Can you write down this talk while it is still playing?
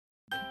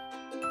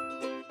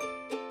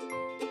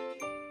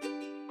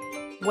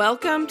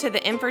Welcome to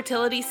the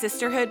Infertility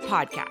Sisterhood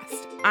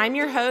podcast. I'm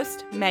your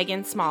host,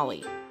 Megan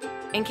Smalley.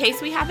 In case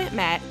we haven't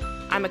met,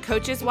 I'm a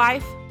coach's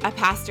wife, a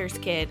pastor's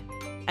kid,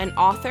 an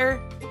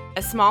author,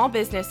 a small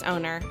business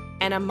owner,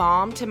 and a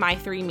mom to my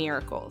 3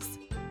 miracles.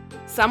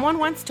 Someone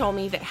once told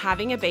me that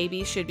having a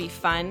baby should be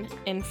fun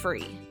and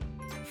free.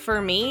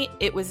 For me,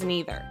 it was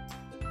neither.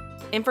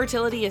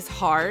 Infertility is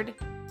hard,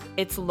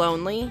 it's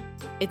lonely,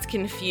 it's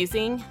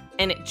confusing,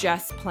 and it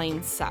just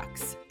plain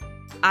sucks.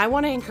 I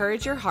want to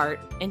encourage your heart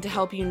and to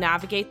help you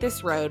navigate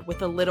this road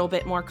with a little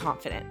bit more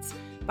confidence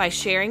by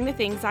sharing the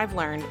things I've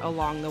learned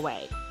along the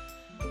way.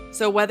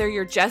 So whether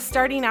you're just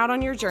starting out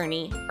on your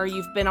journey or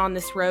you've been on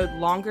this road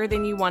longer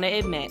than you want to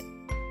admit,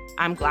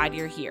 I'm glad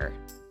you're here.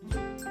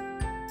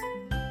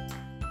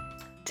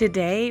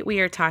 Today,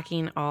 we are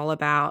talking all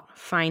about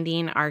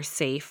finding our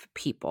safe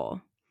people.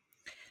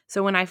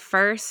 So when I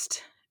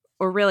first,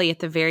 or really at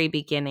the very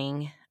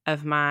beginning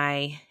of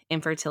my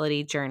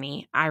infertility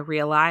journey, I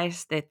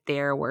realized that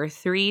there were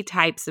 3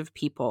 types of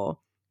people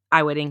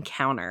I would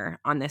encounter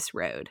on this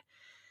road.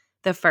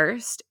 The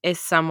first is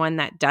someone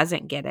that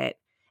doesn't get it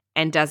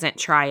and doesn't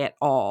try at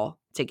all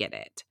to get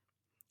it.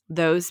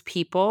 Those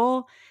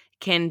people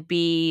can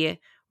be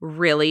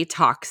really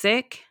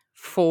toxic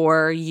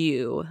for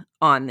you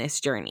on this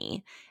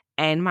journey.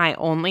 And my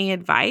only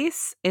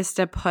advice is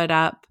to put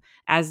up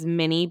as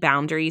many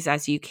boundaries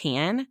as you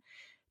can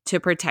to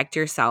protect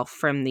yourself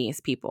from these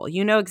people.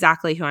 You know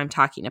exactly who I'm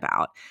talking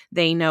about.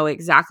 They know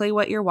exactly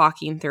what you're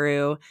walking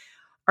through,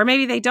 or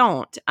maybe they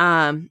don't,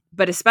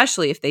 but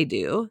especially if they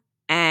do,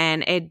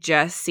 and it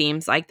just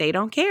seems like they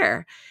don't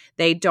care.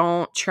 They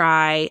don't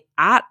try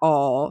at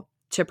all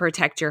to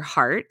protect your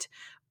heart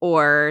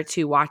or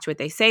to watch what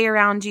they say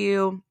around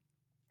you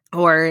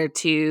or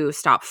to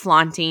stop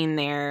flaunting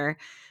their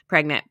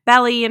pregnant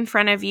belly in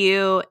front of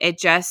you. It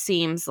just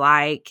seems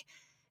like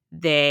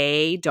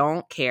they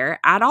don't care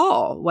at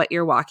all what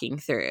you're walking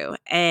through.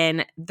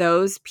 And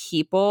those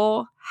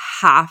people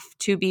have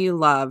to be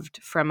loved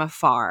from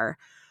afar,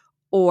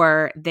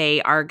 or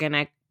they are going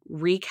to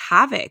wreak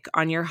havoc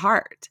on your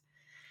heart.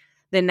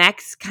 The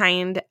next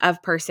kind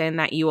of person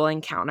that you will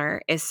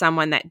encounter is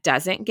someone that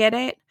doesn't get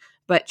it,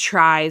 but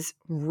tries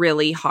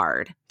really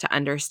hard to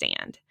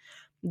understand.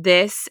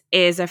 This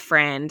is a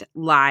friend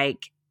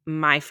like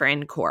my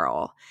friend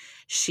Coral.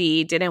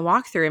 She didn't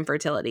walk through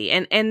infertility.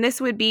 And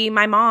this would be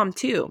my mom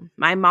too.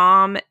 My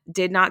mom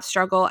did not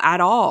struggle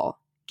at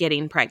all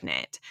getting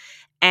pregnant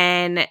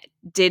and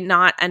did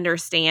not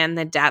understand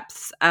the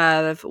depths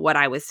of what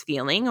I was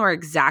feeling or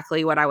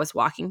exactly what I was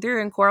walking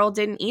through. And Coral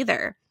didn't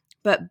either.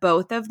 But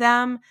both of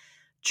them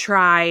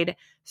tried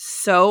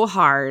so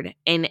hard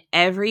in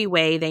every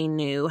way they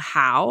knew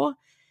how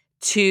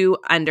to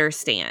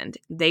understand.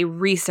 They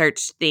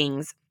researched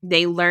things.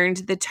 They learned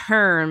the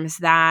terms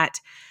that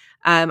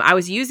I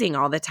was using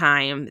all the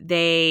time.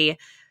 They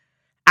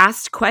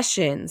asked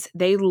questions.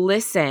 They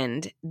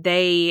listened.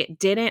 They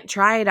didn't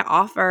try to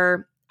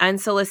offer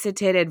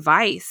unsolicited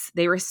advice.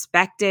 They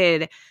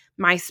respected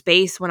my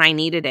space when I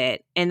needed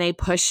it, and they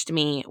pushed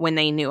me when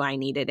they knew I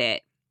needed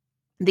it.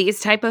 These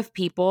type of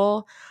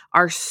people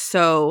are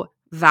so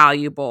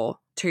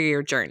valuable to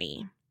your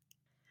journey.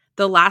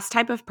 The last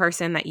type of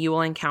person that you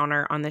will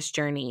encounter on this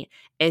journey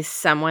is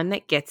someone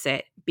that gets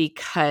it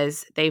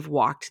because they've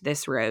walked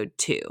this road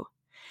too.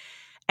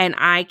 And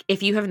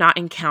if you have not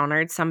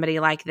encountered somebody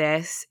like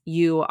this,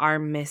 you are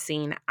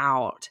missing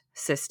out,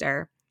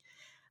 sister.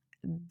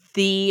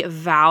 The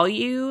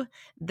value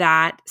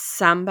that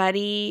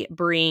somebody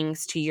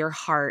brings to your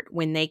heart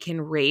when they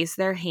can raise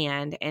their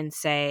hand and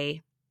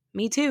say,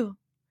 "Me too.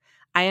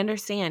 I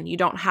understand." You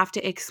don't have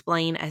to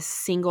explain a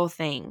single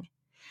thing.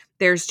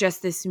 There's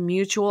just this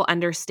mutual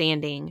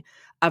understanding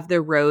of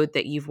the road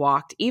that you've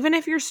walked, even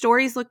if your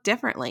stories look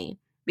differently.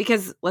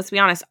 Because let's be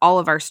honest, all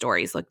of our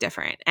stories look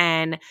different.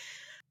 And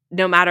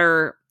no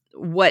matter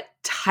what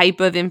type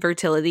of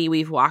infertility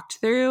we've walked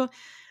through,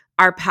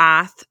 our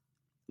path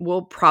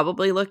will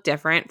probably look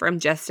different from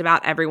just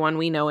about everyone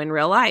we know in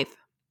real life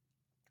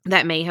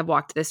that may have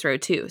walked this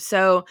road too.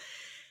 So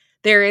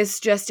there is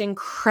just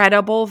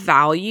incredible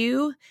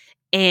value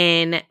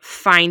in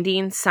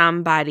finding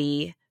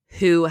somebody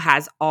who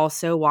has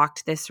also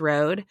walked this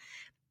road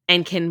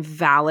and can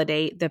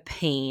validate the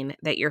pain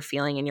that you're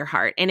feeling in your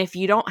heart. And if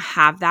you don't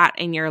have that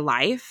in your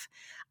life,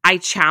 I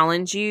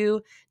challenge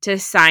you to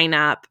sign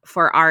up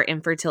for our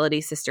Infertility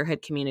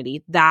Sisterhood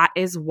community. That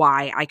is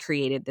why I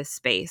created this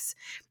space.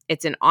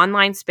 It's an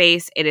online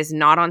space. It is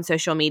not on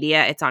social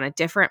media. It's on a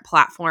different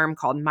platform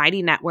called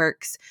Mighty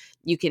Networks.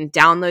 You can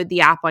download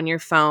the app on your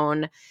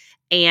phone.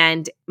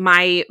 And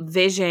my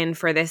vision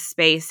for this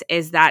space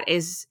is that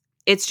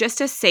it's just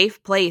a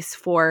safe place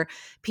for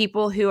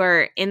people who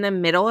are in the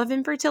middle of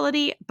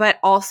infertility, but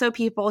also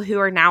people who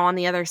are now on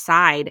the other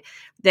side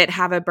that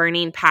have a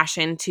burning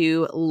passion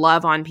to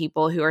love on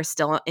people who are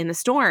still in the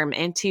storm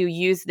and to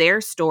use their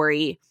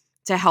story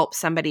to help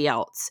somebody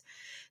else.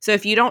 So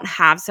if you don't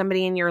have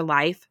somebody in your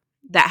life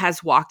that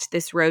has walked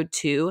this road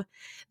too,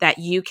 that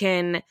you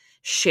can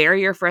share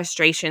your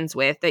frustrations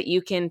with, that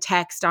you can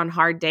text on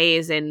hard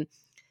days and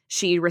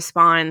she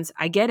responds,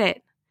 I get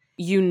it.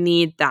 You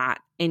need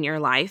that in your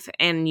life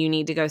and you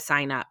need to go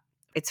sign up.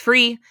 It's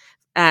free.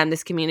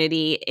 This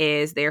community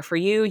is there for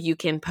you. You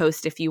can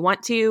post if you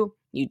want to.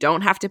 You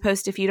don't have to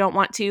post if you don't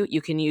want to.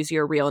 You can use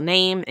your real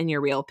name and your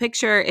real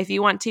picture if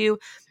you want to.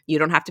 You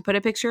don't have to put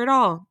a picture at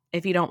all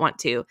if you don't want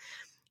to.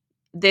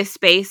 This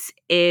space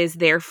is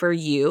there for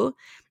you,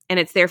 and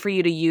it's there for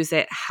you to use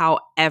it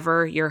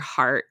however your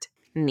heart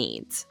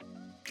needs.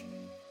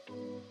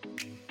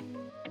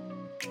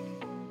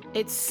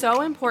 It's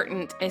so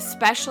important,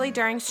 especially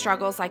during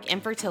struggles like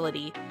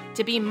infertility,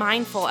 to be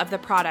mindful of the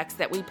products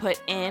that we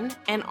put in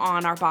and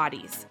on our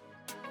bodies.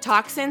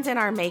 Toxins in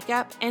our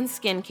makeup and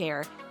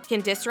skincare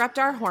can disrupt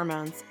our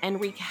hormones and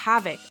wreak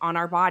havoc on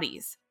our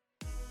bodies.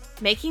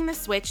 Making the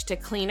switch to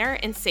cleaner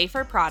and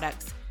safer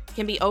products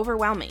can be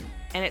overwhelming,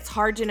 and it's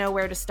hard to know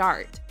where to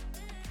start.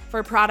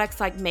 For products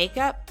like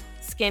makeup,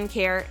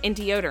 skincare, and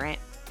deodorant,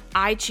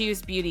 I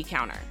choose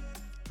Beautycounter.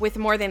 With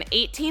more than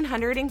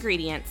 1,800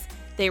 ingredients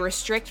they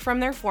restrict from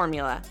their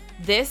formula,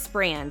 this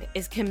brand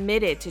is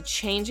committed to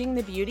changing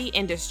the beauty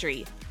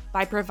industry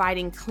by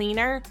providing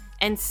cleaner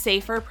and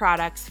safer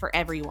products for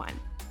everyone.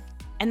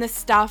 And the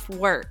stuff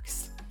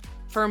works.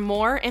 For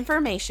more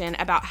information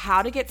about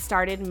how to get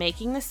started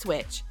making the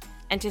switch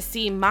and to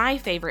see my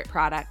favorite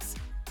products,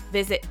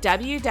 visit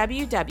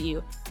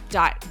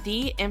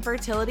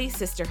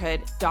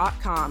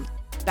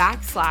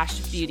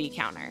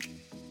www.theinfertilitysisterhood.com/beautycounter.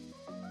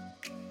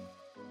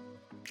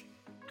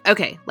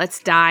 Okay,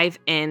 let's dive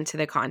into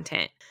the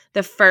content.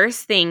 The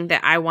first thing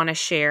that I want to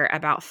share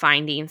about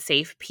finding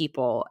safe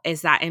people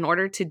is that in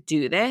order to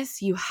do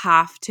this, you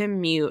have to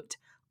mute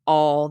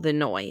all the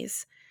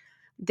noise.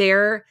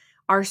 There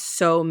are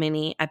so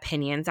many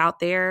opinions out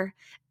there,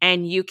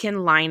 and you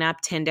can line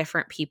up 10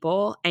 different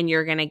people and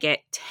you're going to get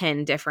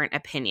 10 different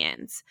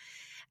opinions.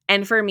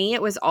 And for me,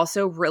 it was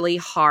also really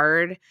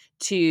hard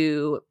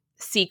to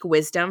seek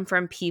wisdom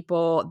from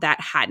people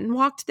that hadn't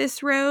walked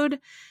this road.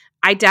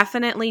 I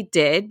definitely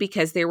did,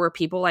 because there were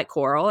people like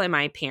Coral and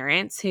my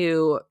parents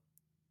who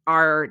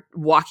are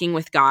walking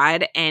with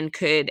God and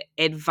could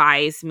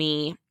advise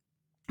me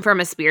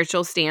from a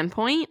spiritual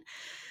standpoint.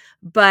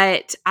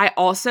 But I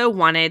also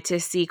wanted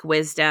to seek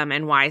wisdom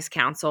and wise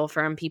counsel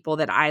from people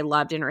that I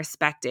loved and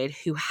respected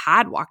who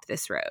had walked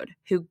this road,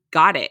 who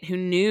got it, who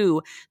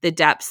knew the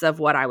depths of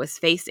what I was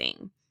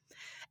facing.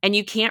 And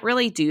you can't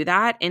really do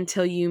that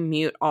until you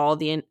mute all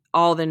the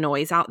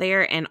noise out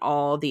there and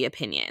all the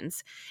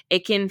opinions.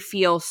 It can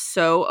feel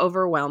so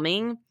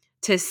overwhelming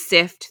to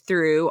sift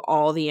through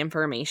all the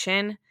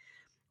information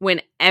when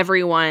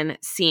everyone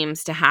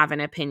seems to have an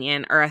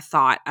opinion or a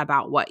thought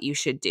about what you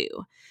should do.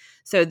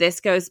 So this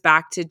goes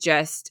back to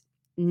just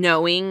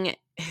knowing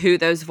who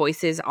those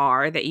voices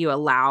are that you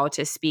allow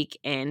to speak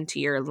into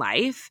your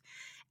life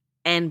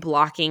and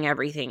blocking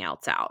everything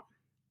else out.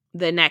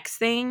 The next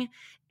thing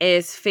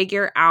is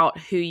figure out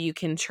who you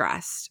can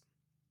trust.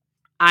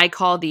 I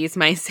call these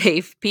my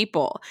safe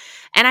people.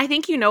 And I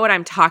think you know what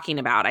I'm talking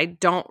about. I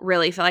don't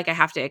really feel like I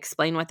have to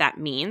explain what that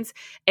means.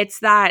 It's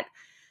that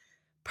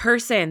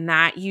person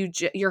that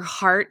your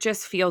heart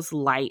just feels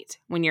light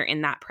when you're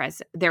in that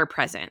their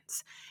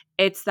presence.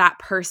 It's that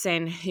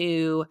person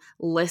who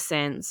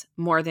listens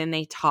more than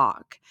they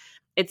talk.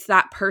 It's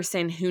that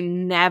person who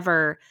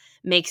never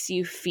makes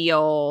you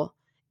feel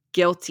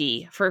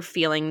guilty for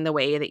feeling the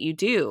way that you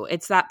do.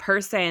 It's that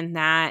person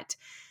that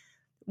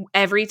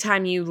every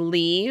time you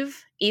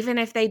leave, even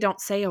if they don't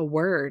say a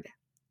word,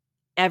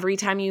 every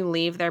time you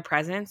leave their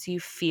presence, you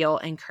feel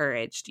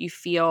encouraged. You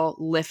feel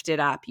lifted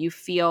up. You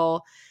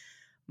feel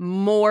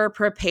more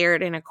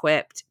prepared and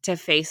equipped to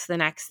face the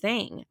next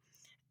thing.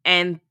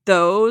 And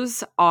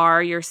those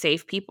are your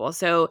safe people.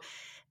 So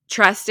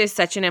trust is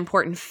such an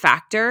important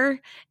factor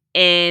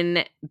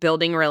in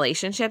building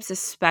relationships,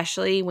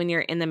 especially when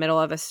you're in the middle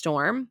of a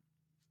storm.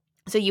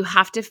 So you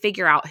have to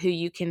figure out who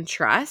you can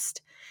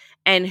trust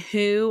and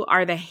who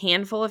are the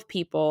handful of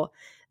people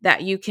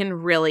that you can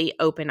really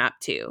open up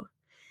to.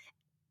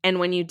 And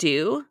when you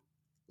do,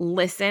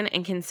 listen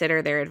and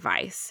consider their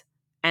advice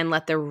and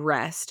let the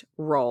rest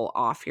roll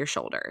off your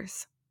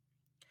shoulders.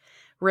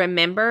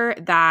 Remember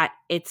that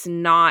it's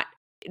not,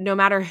 no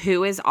matter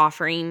who is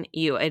offering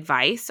you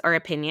advice or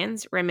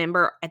opinions,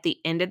 remember at the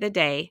end of the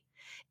day,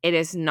 it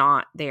is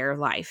not their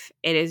life.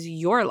 It is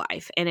your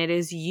life, and it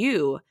is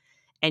you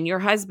and your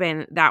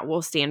husband that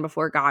will stand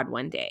before God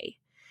one day.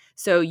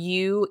 So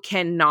you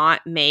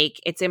cannot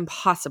it's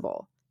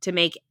impossible to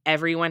make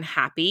everyone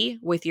happy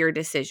with your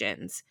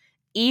decisions,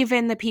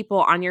 even the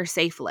people on your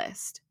safe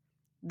list.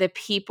 The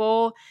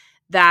people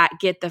that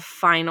get the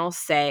final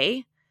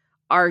say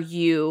are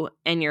you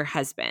and your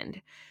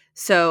husband.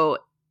 So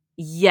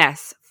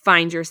yes,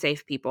 find your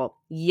safe people.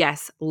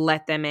 Yes,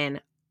 let them in.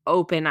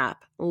 Open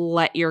up.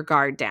 Let your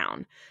guard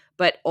down.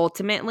 But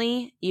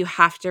ultimately, you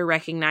have to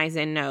recognize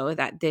and know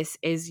that this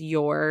is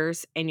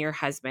yours and your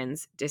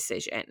husband's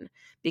decision,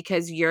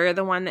 because you're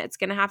the one that's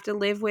going to have to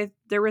live with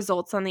the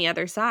results on the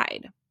other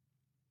side.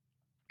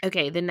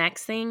 Okay, the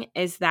next thing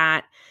is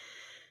that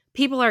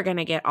people are going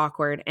to get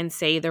awkward and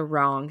say the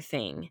wrong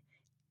thing.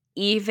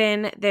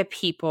 even the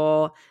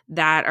people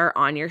that are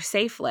on your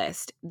safe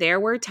list. There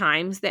were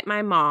times that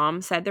my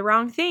mom said the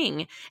wrong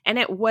thing, and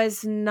it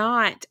was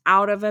not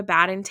out of a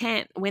bad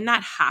intent. When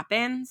that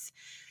happens,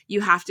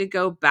 you have to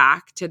go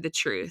back to the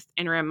truth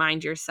and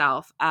remind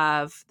yourself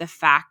of the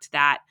fact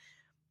that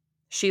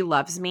she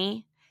loves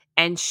me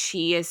and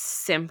she is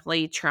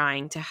simply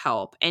trying to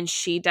help, and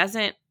she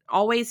doesn't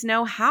always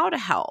know how to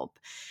help.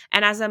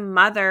 And as a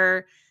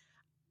mother,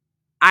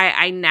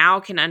 I now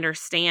can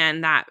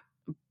understand that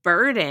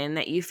burden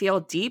that you feel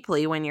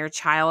deeply when your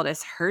child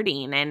is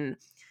hurting and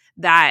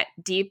that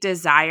deep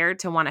desire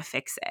to want to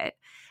fix it.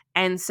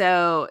 And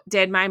so,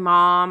 did my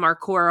mom or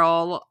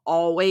Coral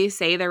always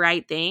say the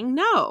right thing?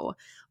 No.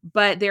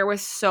 But there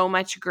was so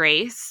much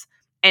grace,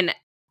 and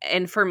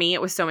for me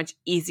it was so much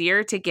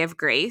easier to give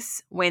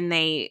grace when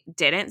they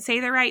didn't say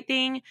the right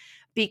thing,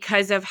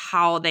 because of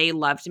how they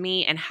loved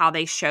me and how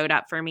they showed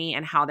up for me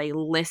and how they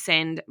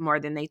listened more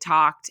than they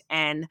talked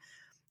and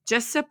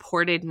just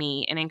supported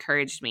me and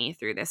encouraged me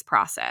through this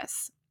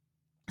process.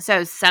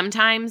 So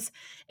sometimes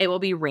it will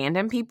be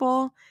random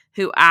people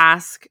who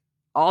ask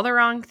all the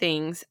wrong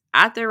things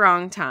at the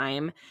wrong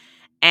time.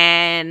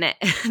 And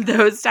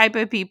those type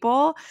of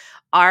people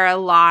are a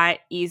lot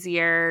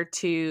easier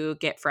to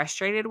get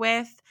frustrated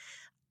with.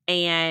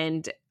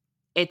 And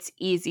it's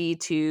easy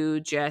to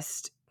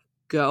just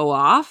go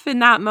off in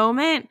that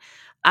moment.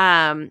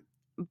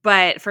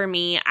 But for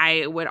me,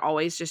 I would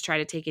always just try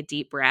to take a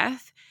deep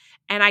breath.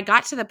 And I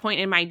got to the point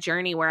in my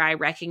journey where I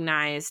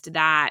recognized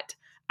that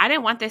I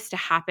didn't want this to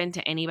happen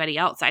to anybody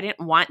else. I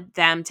didn't want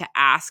them to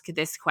ask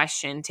this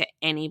question to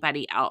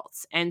anybody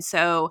else. And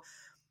so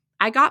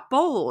I got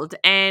bold,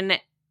 and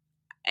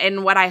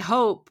what I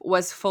hope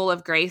was full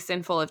of grace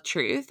and full of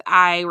truth.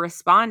 I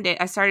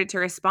started to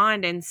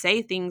respond and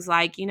say things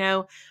like,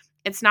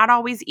 it's not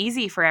always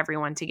easy for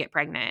everyone to get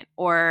pregnant,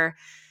 or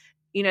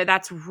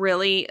that's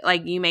really,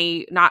 like, you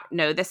may not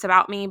know this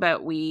about me,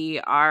 but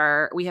we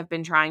have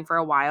been trying for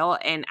a while,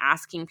 and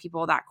asking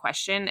people that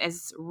question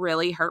is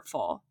really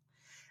hurtful.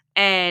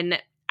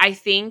 And I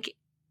think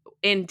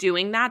in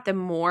doing that, the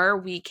more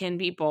we can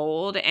be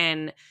bold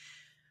and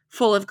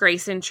full of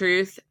grace and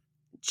truth,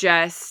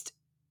 just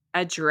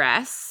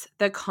address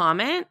the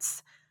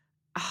comments,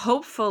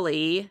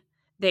 hopefully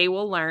they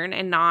will learn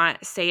and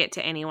not say it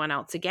to anyone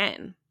else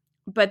again.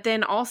 But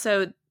then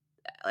also,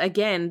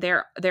 again,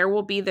 there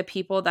will be the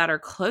people that are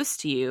close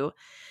to you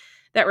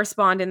that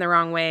respond in the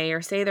wrong way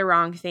or say the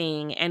wrong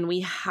thing, and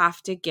we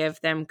have to give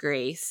them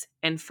grace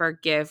and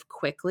forgive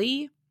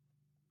quickly.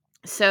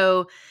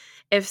 So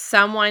if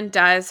someone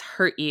does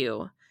hurt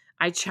you,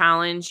 I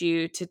challenge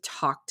you to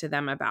talk to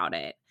them about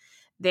it.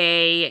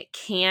 They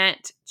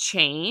can't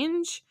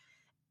change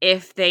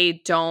if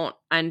they don't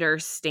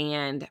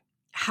understand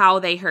how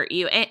they hurt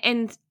you.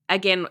 And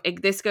again,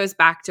 this goes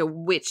back to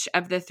which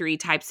of the three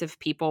types of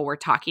people we're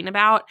talking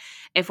about.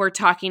 If we're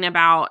talking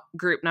about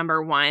group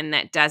number one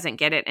that doesn't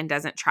get it and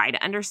doesn't try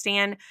to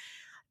understand,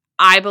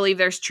 I believe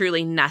there's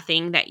truly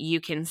nothing that you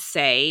can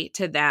say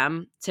to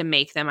them to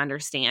make them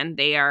understand.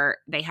 They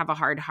have a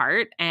hard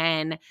heart,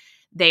 and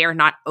they are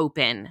not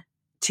open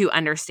to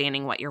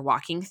understanding what you're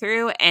walking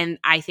through. And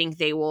I think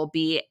they will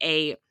be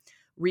a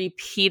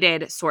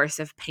repeated source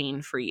of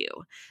pain for you.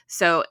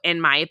 So in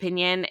my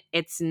opinion,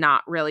 it's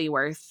not really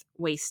worth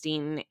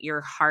wasting your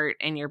heart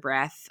and your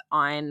breath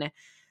on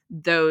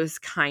those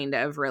kind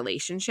of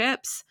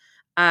relationships.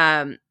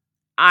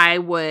 I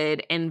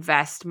would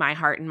invest my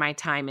heart and my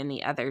time in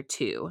the other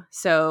two.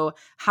 So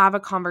have a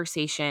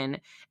conversation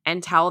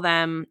and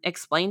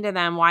explain to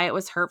them why it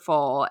was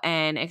hurtful,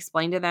 and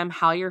explain to them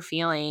how you're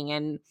feeling.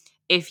 And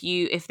if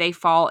they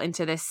fall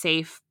into the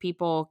safe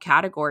people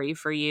category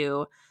for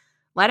you,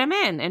 let them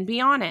in and be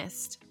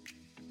honest.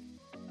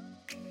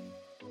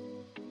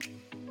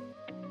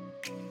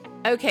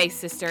 Okay,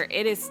 sister,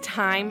 it is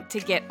time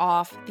to get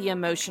off the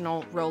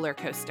emotional roller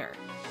coaster.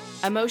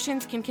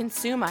 Emotions can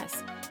consume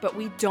us, but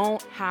we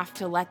don't have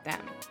to let them.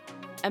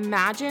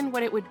 Imagine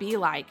what it would be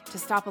like to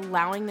stop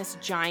allowing this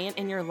giant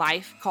in your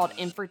life called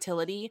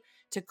infertility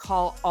to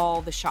call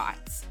all the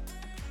shots.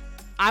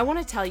 I want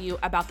to tell you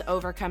about the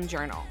Overcome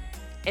Journal.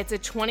 It's a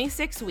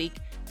 26-week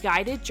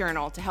guided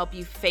journal to help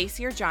you face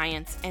your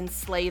giants and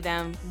slay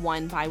them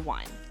one by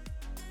one.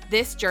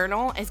 This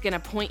journal is going to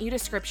point you to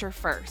scripture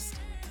first.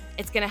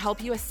 It's going to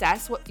help you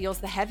assess what feels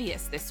the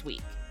heaviest this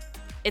week.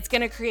 It's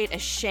going to create a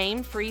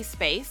shame-free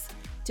space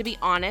to be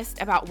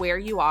honest about where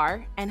you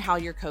are and how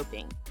you're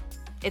coping.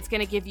 It's going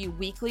to give you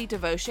weekly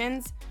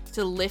devotions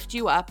to lift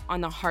you up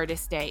on the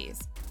hardest days.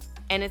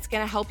 And it's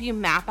going to help you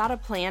map out a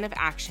plan of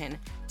action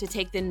to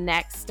take the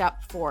next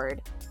step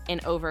forward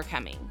in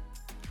overcoming.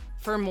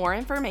 For more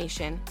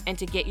information and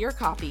to get your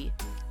copy,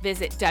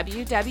 visit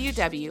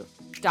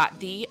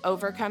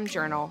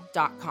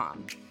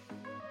www.theovercomejournal.com.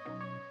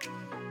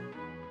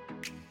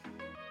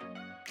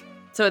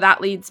 So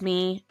that leads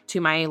me to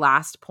my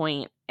last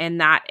point,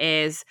 and that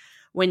is,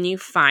 when you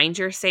find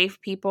your safe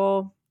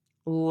people,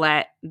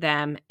 let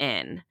them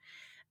in.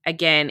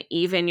 Again,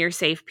 even your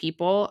safe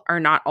people are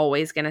not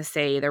always going to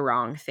say the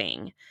wrong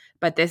thing,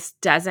 but this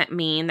doesn't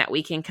mean that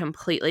we can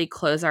completely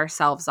close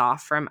ourselves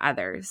off from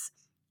others.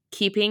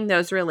 Keeping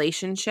those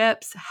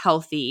relationships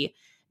healthy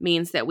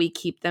means that we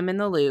keep them in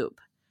the loop,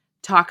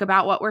 talk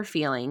about what we're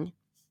feeling,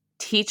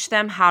 teach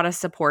them how to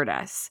support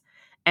us,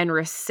 and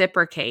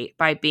reciprocate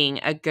by being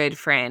a good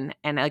friend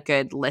and a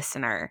good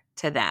listener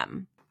to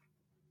them.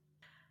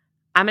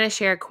 I'm going to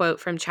share a quote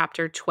from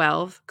chapter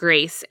 12,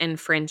 Grace and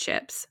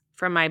Friendships,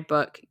 from my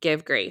book,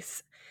 Give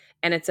Grace.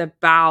 And it's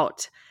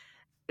about,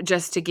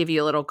 just to give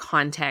you a little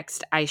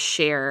context, I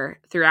share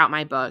throughout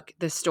my book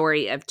the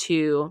story of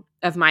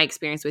my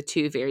experience with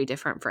two very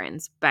different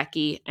friends,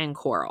 Becky and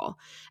Coral.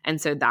 And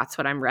so that's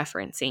what I'm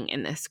referencing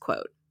in this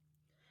quote.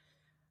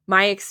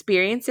 My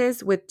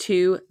experiences with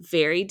two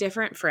very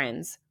different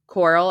friends,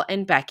 Coral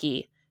and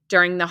Becky,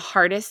 during the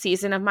hardest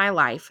season of my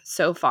life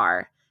so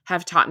far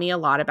have taught me a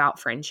lot about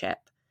friendship,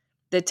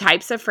 the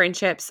types of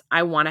friendships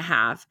I want to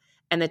have,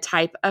 and the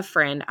type of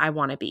friend I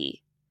want to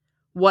be.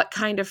 What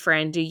kind of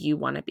friend do you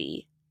want to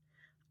be?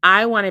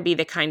 I want to be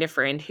the kind of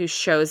friend who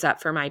shows up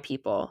for my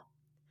people.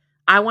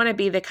 I want to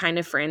be the kind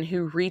of friend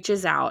who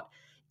reaches out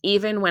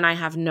even when I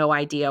have no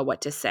idea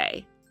what to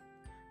say.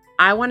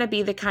 I want to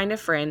be the kind of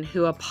friend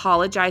who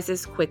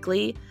apologizes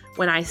quickly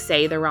when I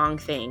say the wrong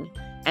thing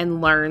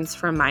and learns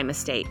from my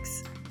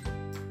mistakes.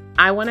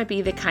 I want to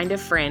be the kind of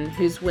friend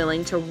who's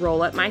willing to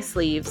roll up my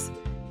sleeves,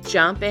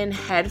 jump in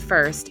head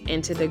first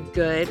into the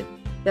good,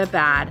 the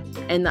bad,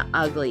 and the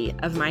ugly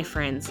of my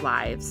friends'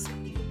 lives.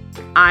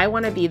 I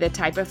want to be the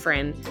type of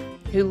friend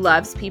who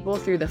loves people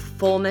through the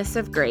fullness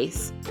of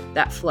grace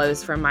that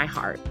flows from my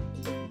heart.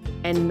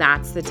 And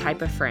that's the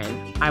type of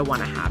friend I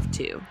want to have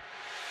too.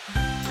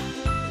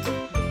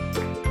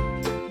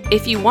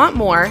 If you want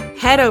more,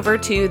 head over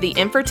to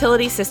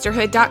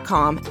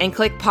theinfertilitysisterhood.com and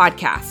click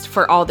podcast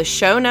for all the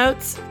show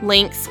notes,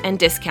 links, and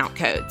discount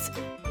codes.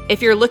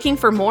 If you're looking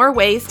for more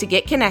ways to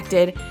get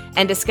connected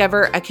and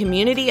discover a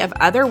community of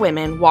other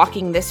women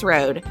walking this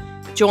road,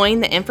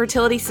 join the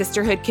Infertility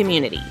Sisterhood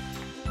community.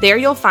 There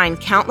you'll find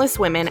countless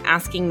women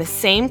asking the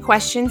same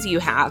questions you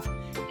have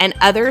and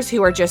others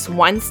who are just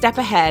one step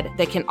ahead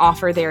that can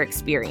offer their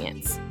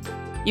experience.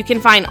 You can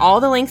find all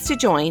the links to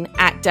join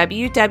at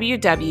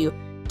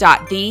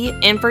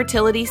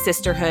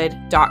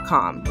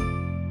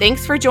www.theinfertilitysisterhood.com.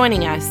 Thanks for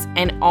joining us,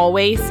 and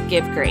always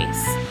give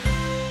grace.